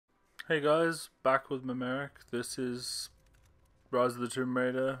Hey guys, back with Mimeric. This is Rise of the Tomb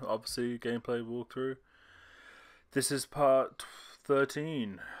Raider, obviously gameplay walkthrough. This is part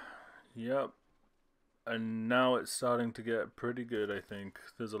 13. Yep. And now it's starting to get pretty good, I think.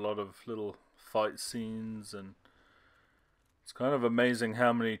 There's a lot of little fight scenes and it's kind of amazing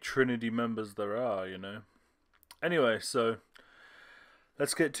how many Trinity members there are, you know. Anyway, so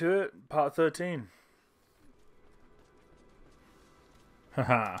let's get to it. Part 13.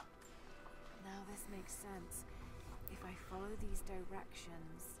 Haha. Now this makes sense. If I follow these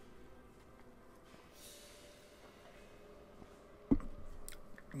directions...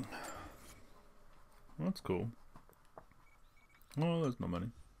 That's cool. Oh, there's no money.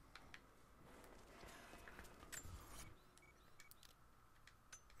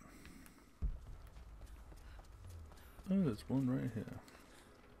 Oh, there's one right here.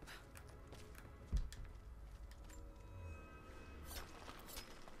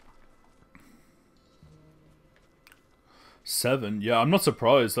 Seven? Yeah, I'm not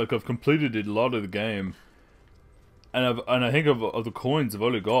surprised. Like, I've completed a lot of the game, and I think of the coins I've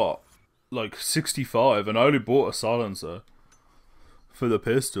only got like 65, and I only bought a silencer for the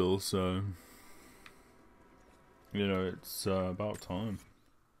pistol, so you know it's about time.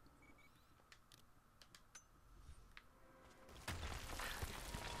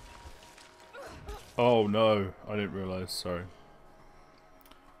 Oh no, I didn't realize. Sorry.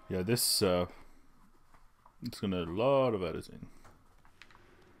 Yeah, this it's gonna do a lot of editing.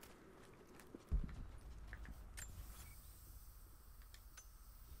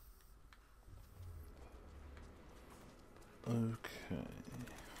 Okay.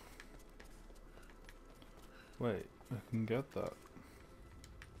 Wait, I can get that.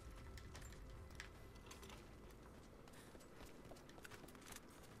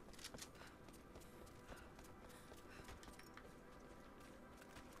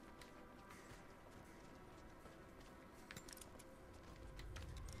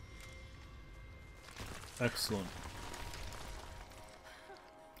 Excellent.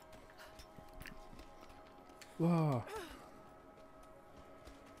 Wow.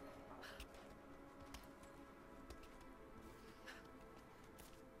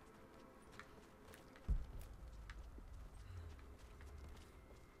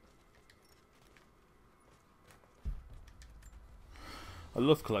 I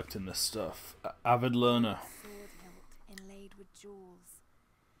love collecting this stuff. Avid learner. Sword hilt inlaid with jewels.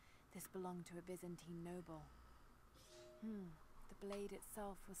 This belonged to a Byzantine noble. The blade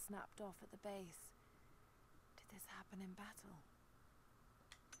itself was snapped off at the base. Did this happen in battle?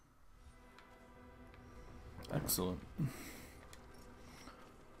 Excellent.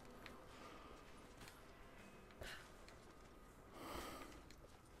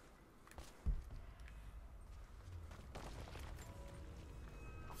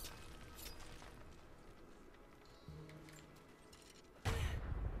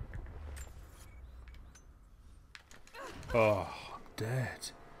 Oh, I'm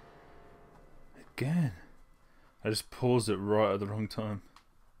dead. Again. I just paused it right at the wrong time.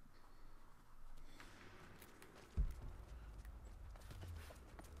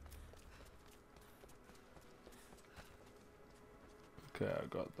 Okay, I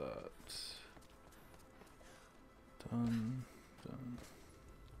got that. Done. Done.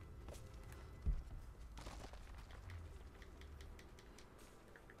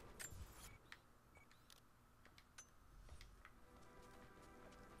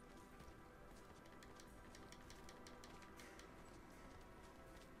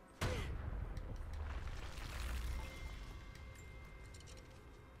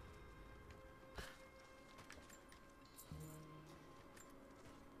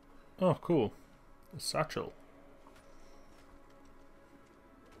 Oh, cool. A satchel.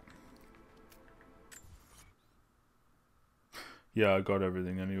 Yeah, I got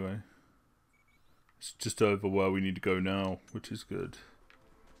everything anyway. It's just over where we need to go now, which is good.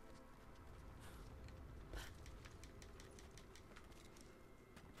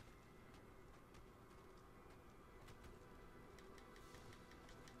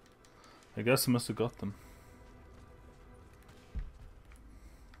 I guess I must have got them.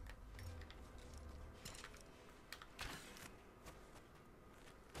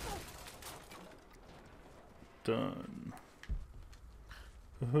 Done.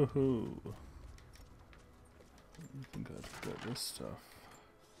 Hoo-hoo. I think I'd get this stuff.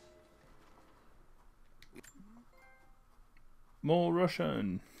 More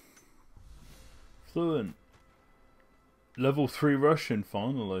Russian. Fluent. Level 3 Russian,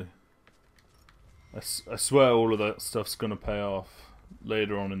 finally. I swear all of that stuff's gonna pay off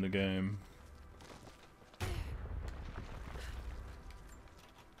later on in the game.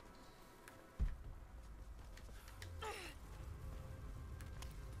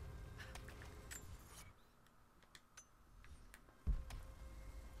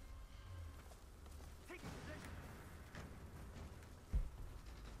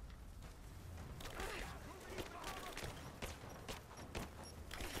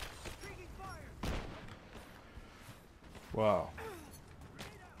 Wow.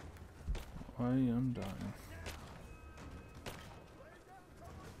 I am dying.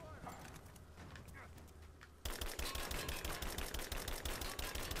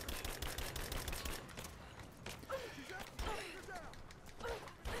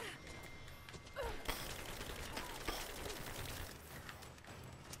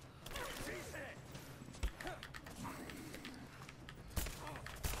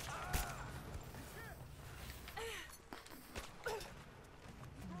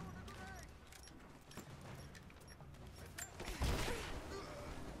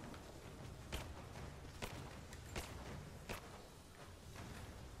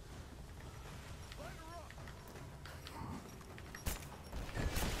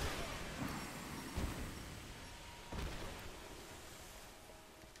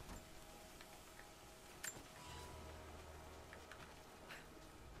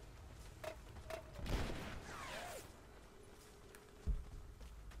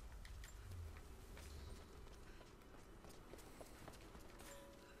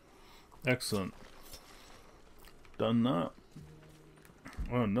 Excellent. Done that.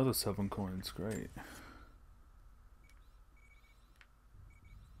 Oh, another 7 coins. Great.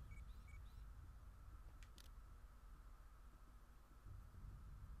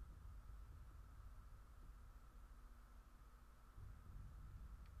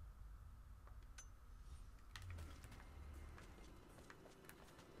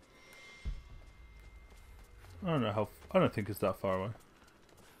 I don't know how. I don't think it's that far away.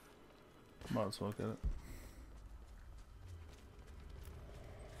 Might as well get it.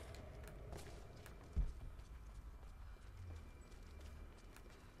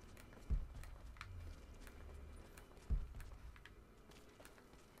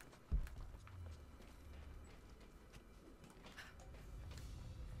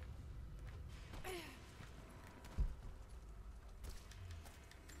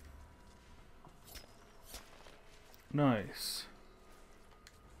 Nice.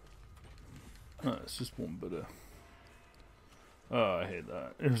 Oh, it's just one bit of... Oh, I hate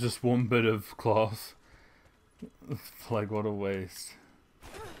that. It was just one bit of cloth. Like, what a waste.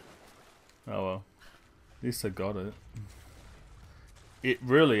 Oh well. At least I got it. It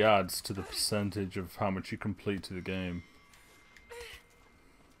really adds to the percentage of how much you complete to the game.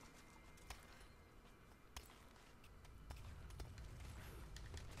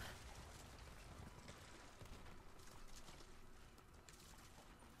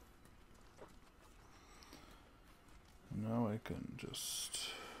 Now I can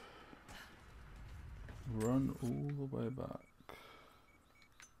just run all the way back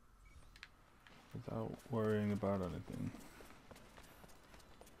without worrying about anything.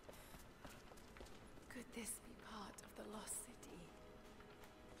 Could this be part of the lost city?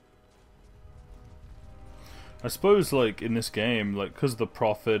 I suppose, like, in this game, like, because the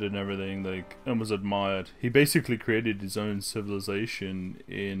prophet and everything, like, and was admired, he basically created his own civilization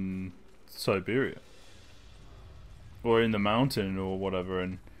in Siberia. Or in the mountain or whatever,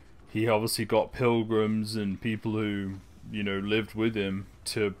 and he obviously got pilgrims and people who, you know, lived with him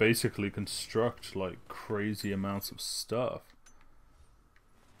to basically construct, like, crazy amounts of stuff.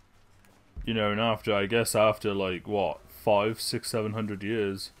 You know, and after, I guess after, like, what, 500, 600, 700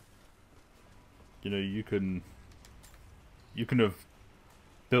 years, you know, you can have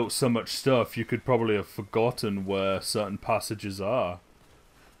built so much stuff, you could probably have forgotten where certain passages are.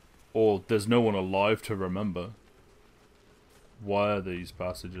 Or there's no one alive to remember where these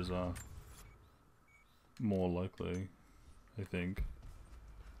passages are. More likely, I think.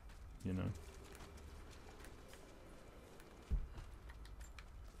 You know.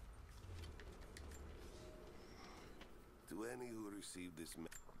 To any who receive this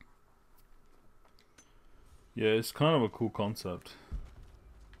Yeah, it's kind of a cool concept.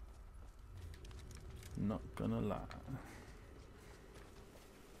 Not gonna lie.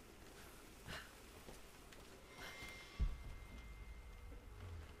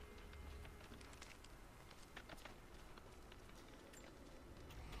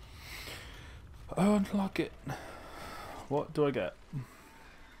 Unlock it. What do I get?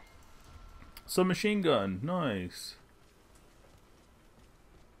 Some machine gun. Nice.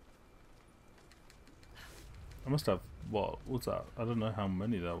 I must have, what? What's that? I don't know how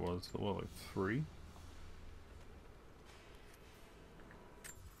many that was. What, like 3?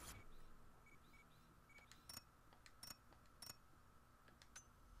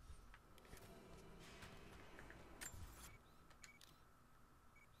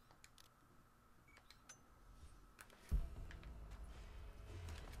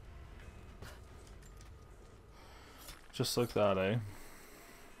 Just like that, eh?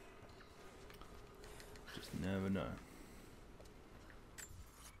 Just never know.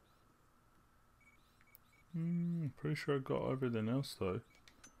 Pretty sure I got everything else though.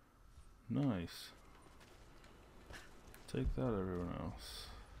 Nice. Take that, everyone else.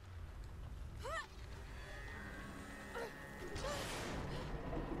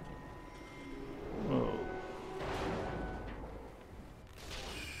 Whoa.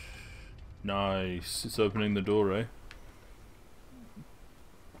 Nice. It's opening the door, eh?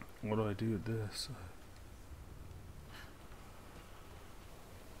 What do I do with this?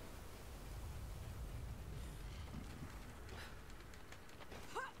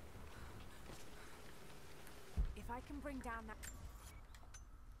 If I can bring down that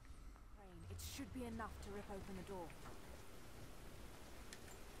crane, it should be enough to rip open the door.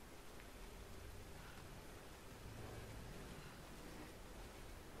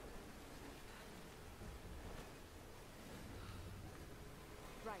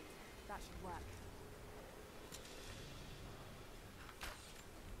 Right, that should work.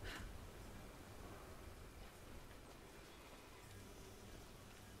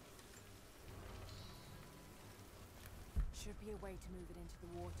 Should be a way to move it into the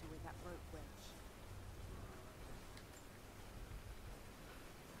water with that rope winch.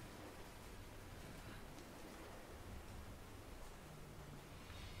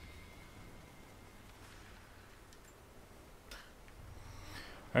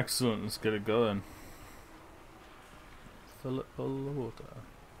 Excellent, let's get it going. Fill it full of water.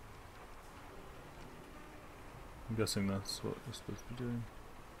 I'm guessing that's what we're supposed to be doing.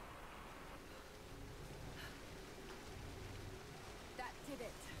 That did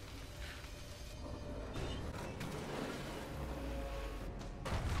it.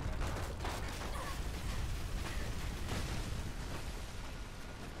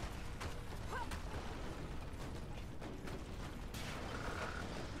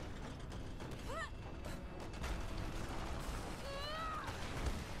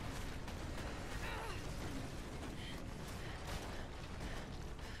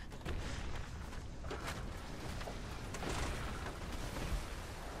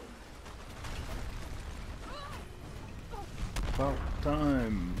 About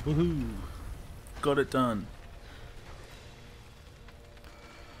time! Woohoo! Got it done.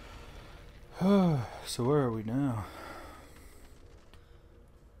 So where are we now?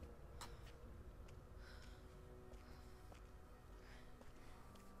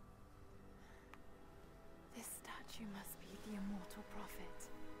 This statue must be the immortal prophet.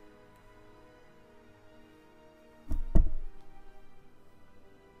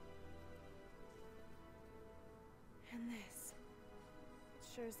 And this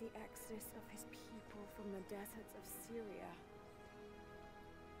shows the exodus of his people from the deserts of Syria.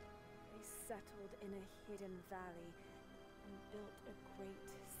 They settled in a hidden valley and built a great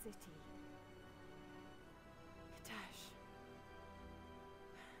city. Katash.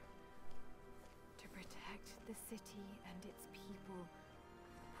 To protect the city and its people,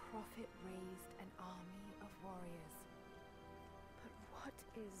 the prophet raised an army of warriors. But what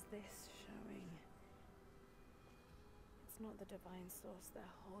is this showing? It's not the divine source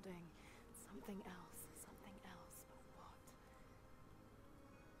they're holding. Something else, but what?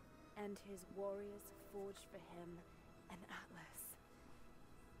 And his warriors forged for him an atlas,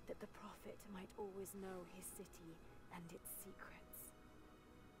 that the prophet might always know his city and its secrets.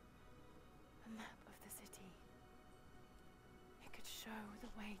 A map of the city. It could show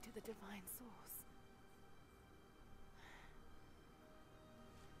the way to the divine source.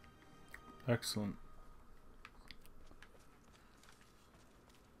 Excellent.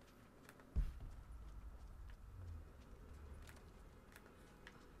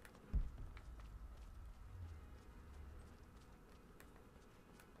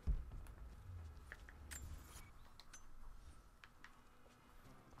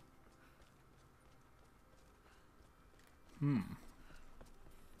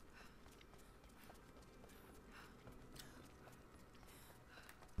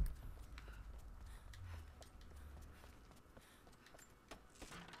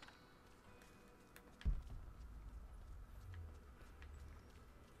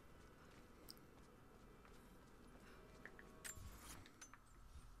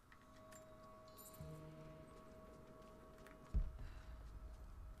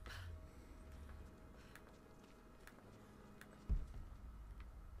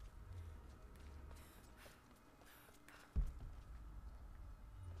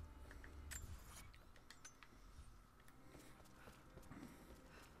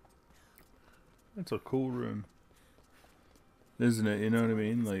 It's a cool room, isn't it? You know what I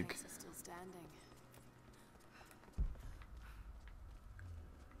mean? Like, Still standing.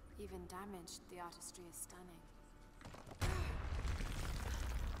 Even damaged, the artistry is stunning.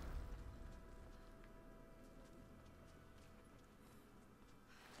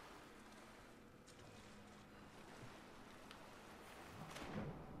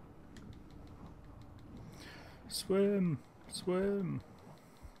 Swim! Swim!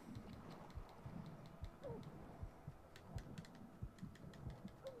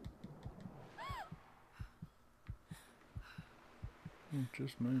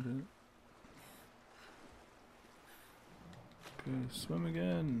 Just made it. Okay, swim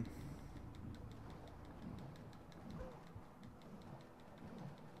again.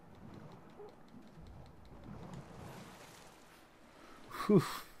 Whew.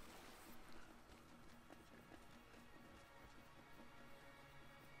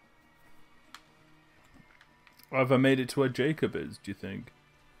 Have I made it to where Jacob is, do you think?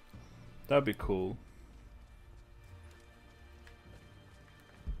 That'd be cool.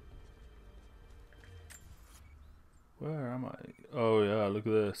 Where am I? Oh yeah, look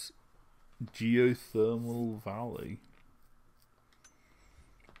at this. Geothermal Valley.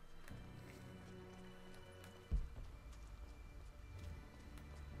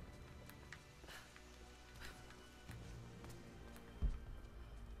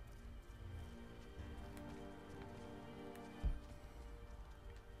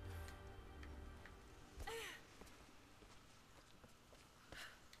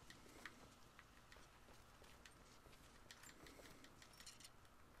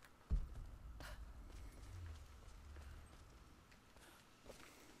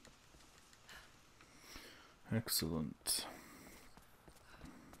 Excellent.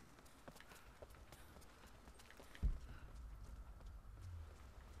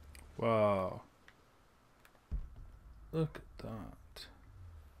 Wow. Look at that.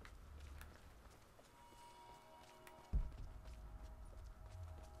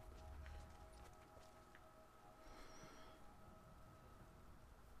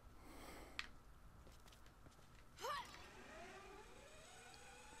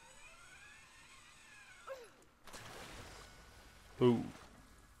 Ooh.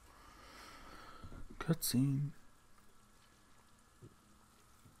 Cutscene.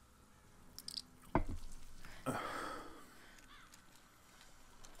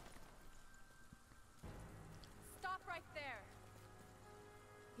 Stop right there.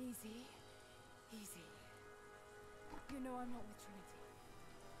 Easy. Easy. You know I'm not with Trinity.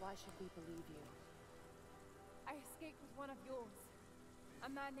 Why should we believe you? I escaped with one of yours. A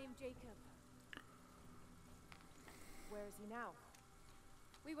man named Jacob. Where is he now?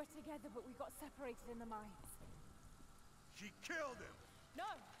 We were together, but we got separated in the mines. She killed him! No!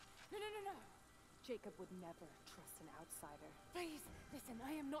 No. Jacob would never trust an outsider. Please, listen,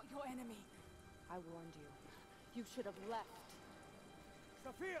 I am not your enemy. I warned you. You should have left.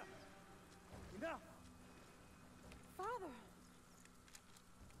 Sophia! Enough! Father!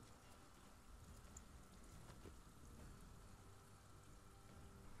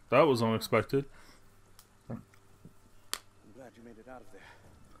 That was unexpected. I'm glad you made it out of there.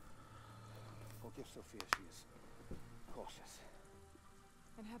 Forgive Sophia, she is cautious.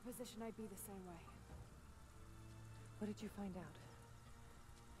 In her position, I'd be the same way. What did you find out?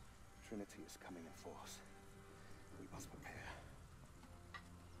 Trinity is coming in force. We must prepare.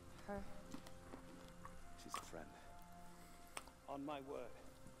 Her? She's a friend. On my word,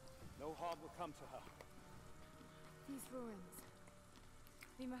 no harm will come to her. These ruins.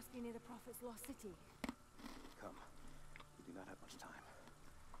 We must be near the Prophet's lost city. Come. We do not have much time.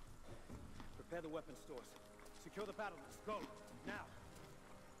 Prepare the weapon stores. Secure the battlements. Go! Now!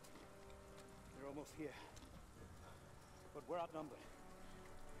 They're almost here. But we're outnumbered.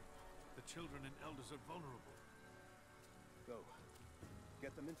 The children and elders are vulnerable. Go.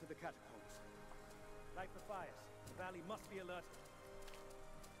 Get them into the catacombs. Light the fires. The valley must be alerted.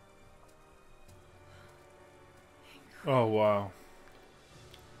 Oh wow.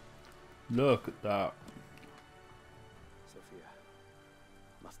 Look at that. Sophia,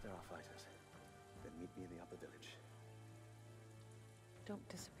 muster our fighters. Then meet me in the upper village. Don't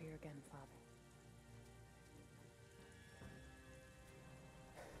disappear again, Father.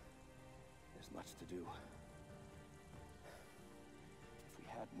 There's much to do. If we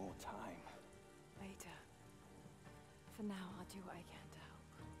had more time. Later. For now, I'll do what I can to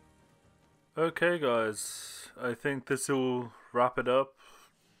help. Okay guys, I think this will wrap it up.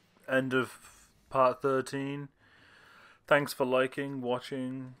 End of part 13. Thanks for liking,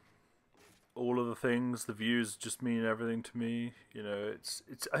 watching, all of the things. The views just mean everything to me. You know, it's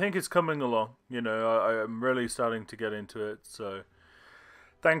I think it's coming along. You know, I'm really starting to get into it. So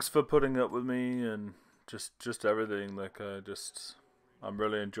thanks for putting up with me and just everything. Like I'm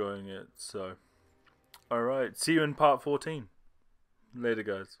really enjoying it. So alright, see you in part 14. Later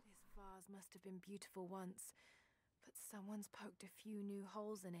guys. This vase must have been beautiful once, but someone's poked a few new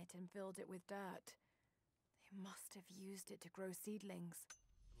holes in it and filled it with dirt. They must have used it to grow seedlings.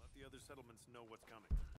 Let the other settlements know what's coming.